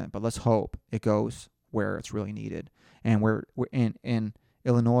confident, but let's hope it goes where it's really needed. And where in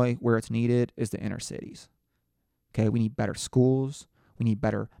Illinois, where it's needed is the inner cities. Okay, we need better schools. We need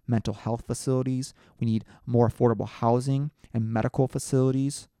better mental health facilities. We need more affordable housing and medical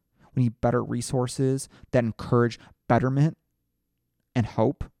facilities. We need better resources that encourage betterment and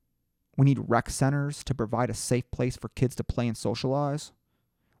hope. We need rec centers to provide a safe place for kids to play and socialize.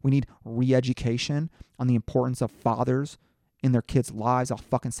 We need re-education on the importance of fathers in their kids' lives. I'll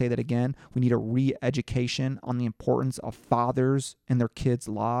fucking say that again. We need a re-education on the importance of fathers in their kids'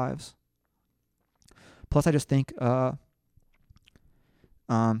 lives. Plus, I just think it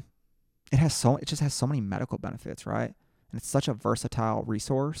just has so many medical benefits, right? And it's such a versatile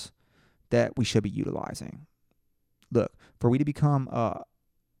resource that we should be utilizing. Look, for we to become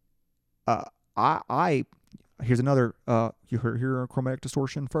here's another you hear chromatic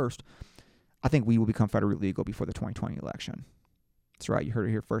distortion first. I think we will become federally legal before the 2020 election. That's right, you heard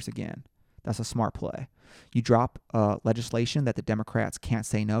it here first again. That's a smart play. You drop legislation that the Democrats can't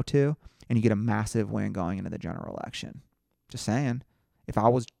say no to, and you get a massive win going into the general election. Just saying. If I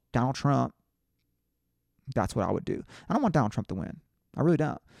was Donald Trump, that's what I would do. I don't want Donald Trump to win. I really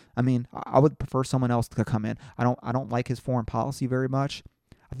don't. I mean, I would prefer someone else to come in. I don't like his foreign policy very much.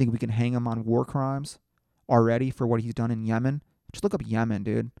 I think we can hang him on war crimes already for what he's done in Yemen. Just look up Yemen,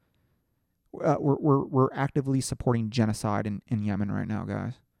 dude. We're actively supporting genocide in Yemen right now,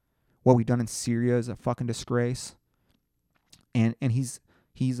 guys. What we've done in Syria is a fucking disgrace. And he's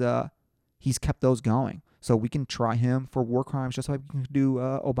kept those going. So we can try him for war crimes just like we can do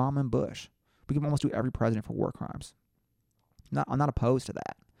Obama and Bush. We can almost do every president for war crimes. I'm not opposed to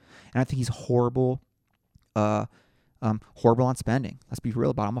that. And I think he's horrible on spending. Let's be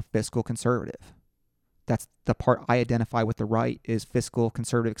real about it. I'm a fiscal conservative. That's the part I identify with the right is fiscal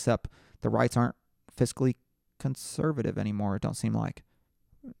conservative, except the rights aren't fiscally conservative anymore, it don't seem like.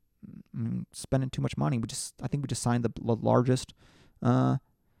 Spending too much money. I think we just signed the largest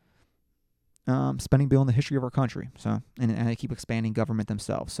spending bill in the history of our country. So, and they keep expanding government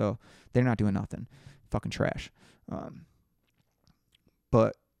themselves. So they're not doing nothing. Fucking trash.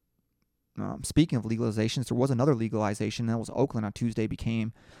 But speaking of legalizations, there was another legalization. That was Oakland on Tuesday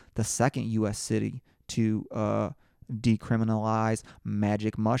became the second U.S. city to decriminalize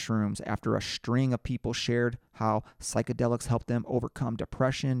magic mushrooms after a string of people shared how psychedelics help them overcome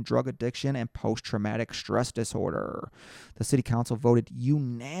depression, drug addiction, and post-traumatic stress disorder. The city council voted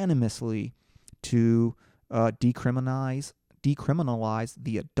unanimously to decriminalize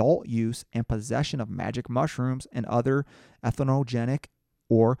the adult use and possession of magic mushrooms and other entheogenic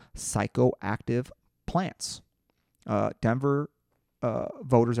or psychoactive plants. Denver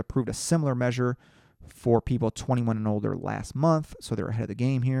voters approved a similar measure for people 21 and older last month, so they're ahead of the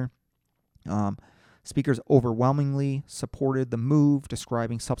game here. Speakers overwhelmingly supported the move,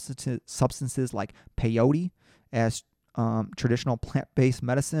 describing substances like peyote as traditional plant-based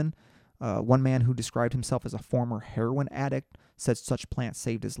medicine. One man who described himself as a former heroin addict said such plants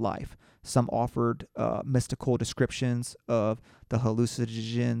saved his life. Some offered mystical descriptions of the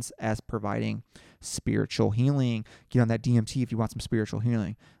hallucinogens as providing spiritual healing. Get on that DMT if you want some spiritual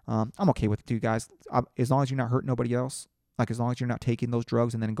healing. I'm okay with it too, guys. As long as you're not hurting nobody else, like as long as you're not taking those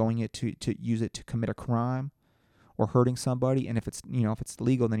drugs and then going to use it to commit a crime or hurting somebody, and if it's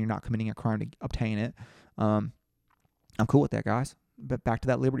legal, then you're not committing a crime to obtain it. I'm cool with that, guys. But back to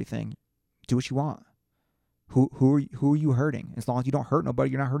that liberty thing. Do what you want. Who are you hurting? As long as you don't hurt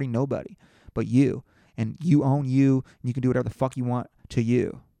nobody, you're not hurting nobody but you. And you own you, and you can do whatever the fuck you want to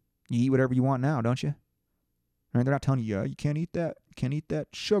you. You eat whatever you want now, don't you? Right? They're not telling you, you can't eat that. You can't eat that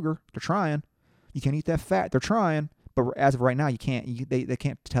sugar. They're trying. You can't eat that fat. They're trying. But as of right now, you can't. They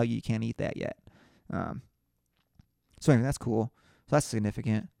can't tell you can't eat that yet. So anyway, that's cool. So that's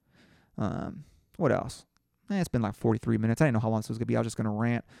significant. What else? It's been like 43 minutes. I didn't know how long this was going to be. I was just going to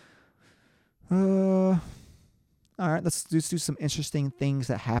rant. All right, let's do some interesting things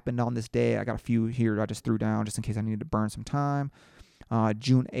that happened on this day. I got a few here I just threw down just in case I needed to burn some time.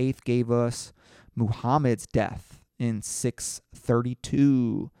 June 8th gave us Muhammad's death in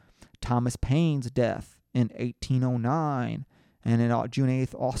 632, Thomas Paine's death in 1809, and then June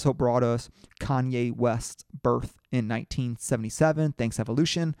 8th also brought us Kanye West's birth in 1977, thanks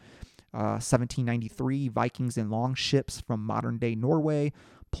evolution. 1793, Vikings and longships from modern-day Norway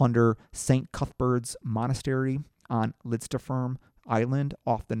plunder St. Cuthbert's Monastery on Lidstafirm Island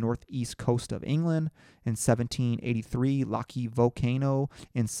off the northeast coast of England. In 1783, Laki volcano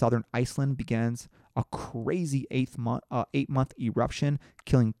in southern Iceland begins a crazy 8-month eruption,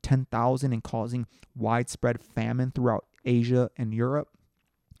 killing 10,000 and causing widespread famine throughout Asia and Europe.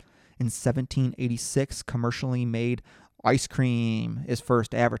 In 1786, commercially made ice cream is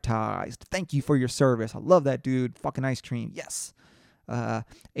first advertised. Thank you for your service. I love that, dude. Fucking ice cream. Yes.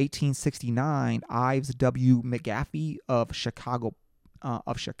 1869, Ives W. McGaffey of Chicago,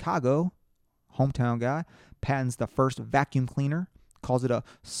 hometown guy, patents the first vacuum cleaner, calls it a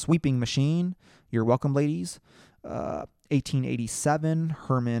sweeping machine. You're welcome, ladies. 1887,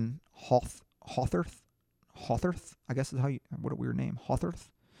 Herman Hawthorne, I guess is how you, what a weird name, Hawthorne,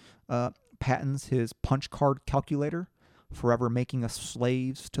 patents his punch card calculator, forever making us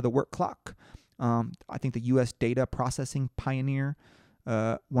slaves to the work clock. I think the U.S. data processing pioneer,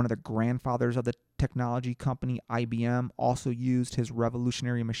 one of the grandfathers of the technology company IBM, also used his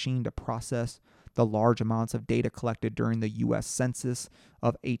revolutionary machine to process the large amounts of data collected during the U.S. Census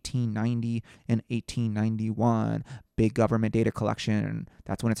of 1890 and 1891. Big government data collection.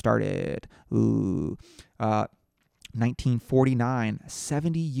 That's when it started. 1949,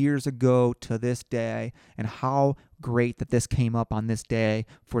 70 years ago to this day, and how great that this came up on this day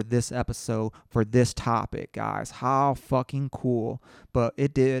for this episode, for this topic, guys. How fucking cool. But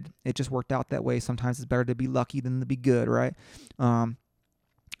it did. It just worked out that way. Sometimes it's better to be lucky than to be good, right?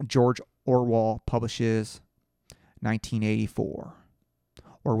 George Orwell publishes 1984.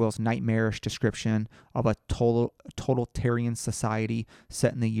 Orwell's nightmarish description of a totalitarian society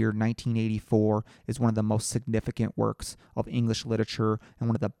set in the year 1984 is one of the most significant works of English literature and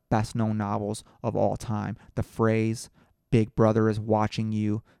one of the best-known novels of all time. The phrase, "Big Brother is watching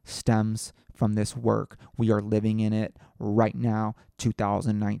you," stems from this work. We are living in it right now,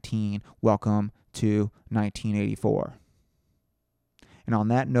 2019. Welcome to 1984. And on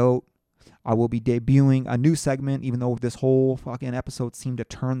that note, I will be debuting a new segment, even though this whole fucking episode seemed to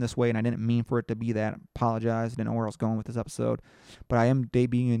turn this way, and I didn't mean for it to be that. I apologize. I didn't know where I was going with this episode. But I am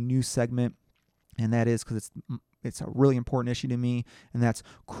debuting a new segment, and that is because it's a really important issue to me, and that's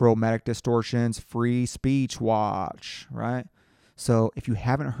Chromatic Distortion's Free Speech Watch, right? So if you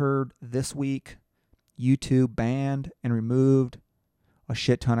haven't heard, this week, YouTube banned and removed a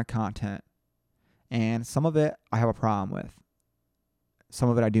shit ton of content. And some of it I have a problem with. Some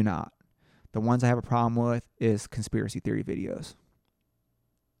of it I do not. The ones I have a problem with is conspiracy theory videos.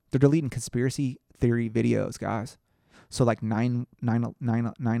 They're deleting conspiracy theory videos, guys. So like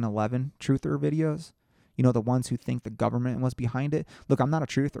 9/11 truther videos, you know, the ones who think the government was behind it. Look, I'm not a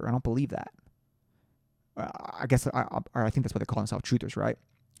truther. I don't believe that. I guess, I think that's what they call themselves, truthers, right?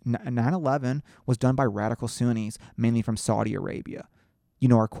 9/11 was done by radical Sunnis, mainly from Saudi Arabia. You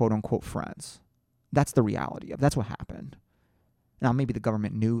know, our quote-unquote friends. That's the reality of it. That's what happened. Now, maybe the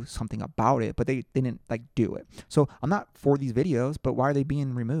government knew something about it, but they didn't, like, do it. So I'm not for these videos, but why are they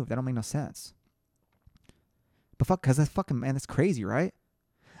being removed? That don't make no sense. But fuck, because that's fucking, man, that's crazy, right?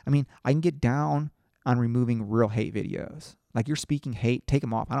 I mean, I can get down on removing real hate videos. Like, you're speaking hate, take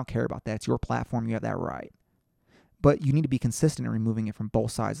them off. I don't care about that. It's your platform. You have that right. But you need to be consistent in removing it from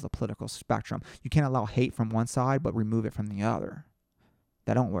both sides of the political spectrum. You can't allow hate from one side, but remove it from the other.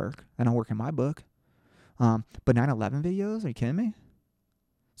 That don't work. That don't work in my book. But 9/11 videos? Are you kidding me?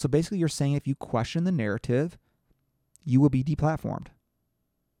 So basically you're saying if you question the narrative, you will be deplatformed.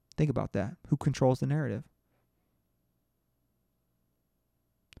 Think about that. Who controls the narrative?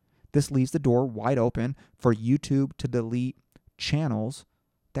 This leaves the door wide open for YouTube to delete channels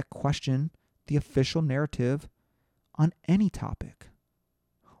that question the official narrative on any topic.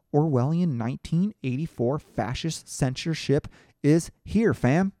 Orwellian 1984 fascist censorship is here,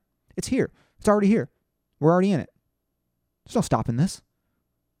 fam. It's here. It's already here. We're already in it. There's no stopping this.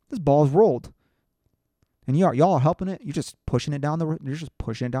 This ball's rolled. And y'all are helping it. You're just pushing it down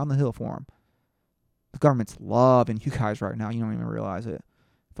the hill for them. The government's loving you guys right now. You don't even realize it.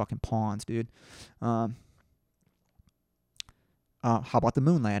 Fucking pawns, dude. How about the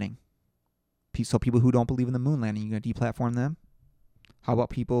moon landing? So people who don't believe in the moon landing, you gonna deplatform them? How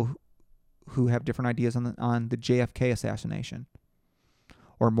about people who have different ideas on the JFK assassination?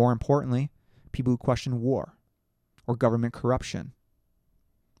 Or more importantly, people who question war or government corruption.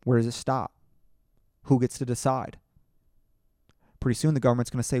 Where does it stop? Who gets to decide? Pretty soon the government's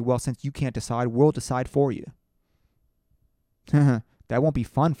going to say, well, since you can't decide, we'll decide for you. That won't be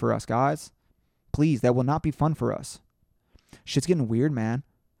fun for us, guys. Please, that will not be fun for us. Shit's getting weird, man.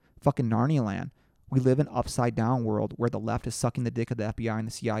 Fucking Narnia land. We live in an upside down world where the left is sucking the dick of the FBI and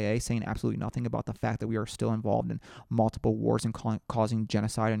the CIA, saying absolutely nothing about the fact that we are still involved in multiple wars and causing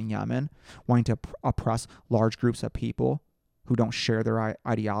genocide in Yemen, wanting to oppress large groups of people who don't share their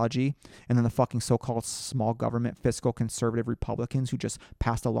ideology, and then the fucking so-called small government, fiscal, conservative Republicans who just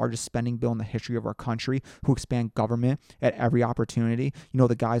passed the largest spending bill in the history of our country, who expand government at every opportunity. You know,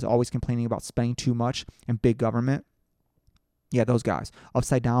 the guys always complaining about spending too much and big government. Yeah, those guys.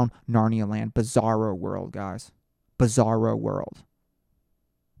 Upside down Narnia land. Bizarro world, guys. Bizarro world.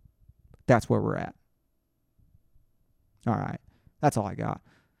 That's where we're at. All right. That's all I got.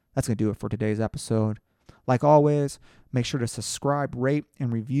 That's going to do it for today's episode. Like always, make sure to subscribe, rate,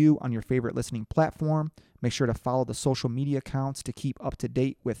 and review on your favorite listening platform. Make sure to follow the social media accounts to keep up to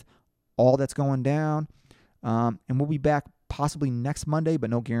date with all that's going down. And we'll be back possibly next Monday,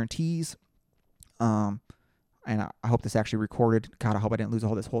 but no guarantees. And I hope this actually recorded. God, I hope I didn't lose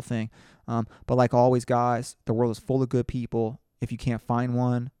this whole thing. But like always, guys, the world is full of good people. If you can't find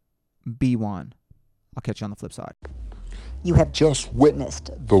one, be one. I'll catch you on the flip side. You have just witnessed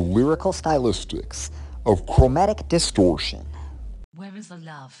the lyrical stylistics of Chromatic Distortion. Where is the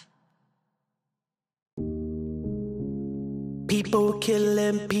love? People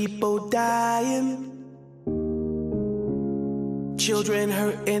killing, people dying. Children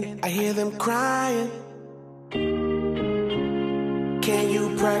hurting, I hear them crying. Can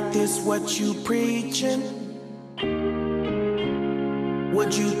you practice what you preaching?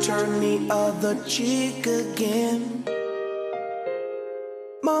 Would you turn the other cheek again?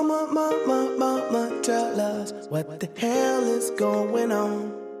 Mama, mama, mama, tell us what the hell is going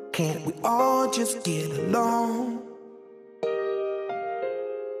on. Can't we all just get along?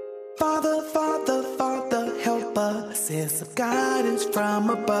 Father, Father, Father, help us. Send some guidance from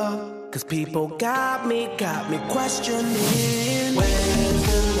above. Cause people got me questioning. Where's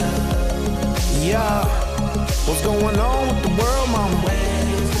the love? Yeah, what's going on with the world, mama?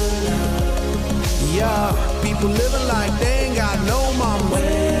 Where's the love? Yeah, people living like they ain't got no mama.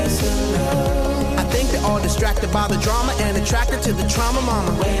 Where's the love? I think they're all distracted by the drama and attracted to the trauma,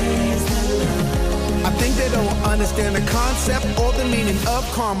 mama. Where's the love? I think they don't understand the concept or the meaning of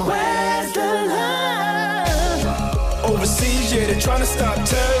karma. Where's the love? Overseas, yeah, they're trying to stop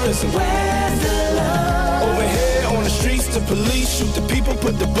terrorism. Where's the love? Over here on the streets, the police shoot the people,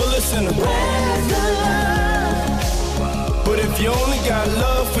 put the bullets in them. Where's the love? But if you only got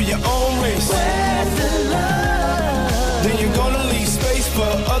love for your own race, where's the love? Then you're gonna leave space for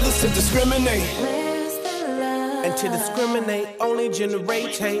others to discriminate. Where's the love? And to discriminate only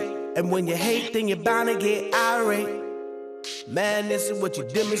generates hate. And when you hate, then you're bound to get irate. Man, this is what you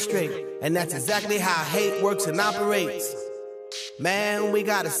demonstrate. And that's exactly how hate works and operates. Man, we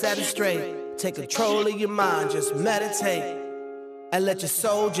gotta set it straight. Take control of your mind, just meditate. And let your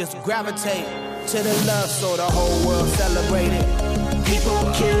soul just gravitate to the love so the whole world celebrate it.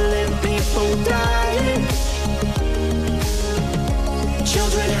 People killing, people dying.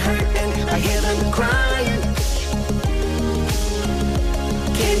 Children hurting, I hear them crying.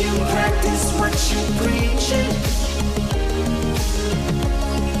 Can you practice what you preaching?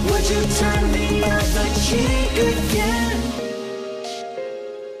 Would you turn the other cheek again?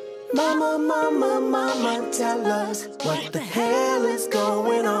 Mama, mama, mama, tell us what the hell is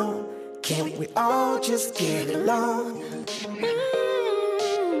going on. Can't we all just get along?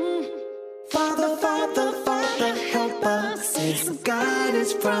 Father, Father, Father, help us. Send some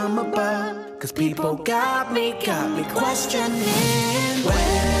guidance from above. Cause people got me questioning.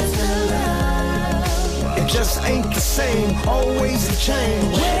 Where's the love? It just ain't the same, always a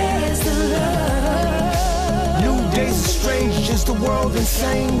change. Where's the love? New days are strange, just the world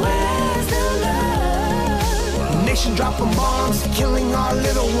insane. Where's the love? Nation dropping bombs, killing our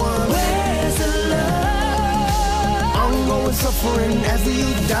little ones. Where's the love? Ongoing suffering as the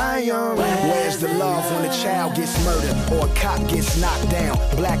youth die young. Where's the love when a child gets murdered or a cop gets knocked down?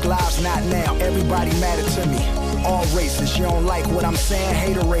 Black lives not now, everybody matter to me. All races, you don't like what I'm saying?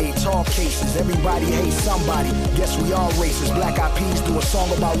 Haterade, tall cases, everybody hates somebody. Guess we all racist. Black Eyed Peas do a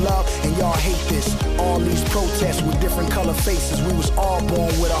song about love and y'all hate this. All these protests with different color faces. We was all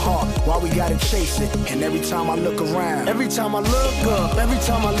born with a heart, why we gotta chase it? And every time I look around, every time I look up, every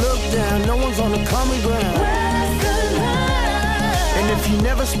time I look down, no one's on the common ground. Where's the love? And if you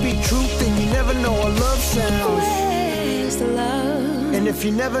never speak truth, then you never know what love sounds. Where's the love? And if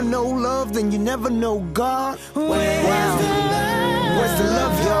you never know love, then you never know God. Where's the love? Where's the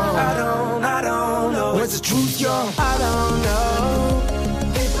love, y'all? I don't know. Where's the truth, y'all? I don't know.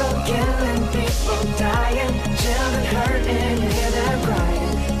 People killing, people dying, children hurting, you hear them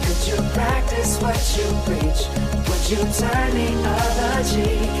crying. Could you practice what you preach? Would you turn the other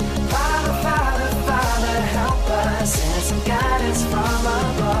cheek? Father, Father, Father, help us. Send some guidance from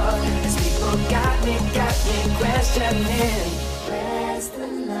above. Cause people got me questioning. Where's the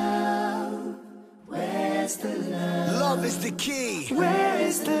love? Where's the love? Love is the key. Where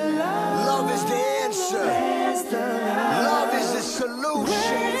is the love? Love is the answer. Where's the love? Love is the solution.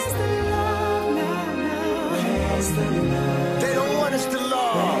 Where's the love now? Where's the love? They don't want us to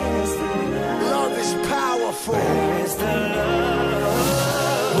love. Where's the love? Love is powerful. Where's the love?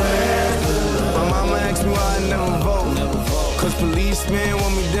 Where's the love? My mama asked me why I never vote. Cause policemen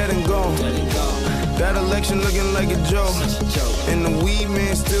want me dead and gone. That election looking like a joke. And the weed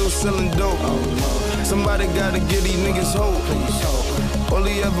man still selling dope. Somebody gotta give these niggas hope. All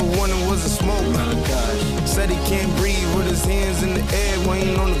he ever wanted was a smoke. Said he can't breathe with his hands in the air. When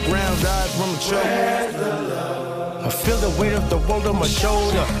he on the ground, died from a choke. I feel the weight of the world on my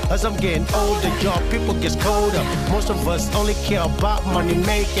shoulder. As I'm getting older, y'all people gets colder. Most of us only care about money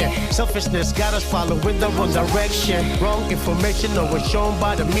making. Selfishness got us following the wrong direction. Wrong information always shown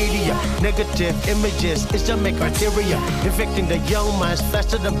by the media. Negative images, it's just make criteria. Infecting the young minds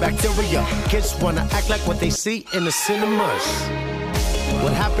faster than bacteria. Kids wanna act like what they see in the cinemas.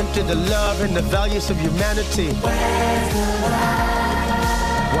 What happened to the love and the values of humanity? Where's the love?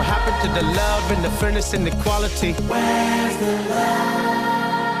 What happened to the love and the fairness and equality? Where's the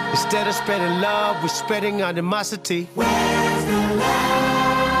love? Instead of spreading love, we're spreading animosity. Where's the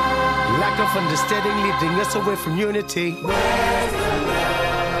love? Lack of understanding leading us away from unity. Where's the love?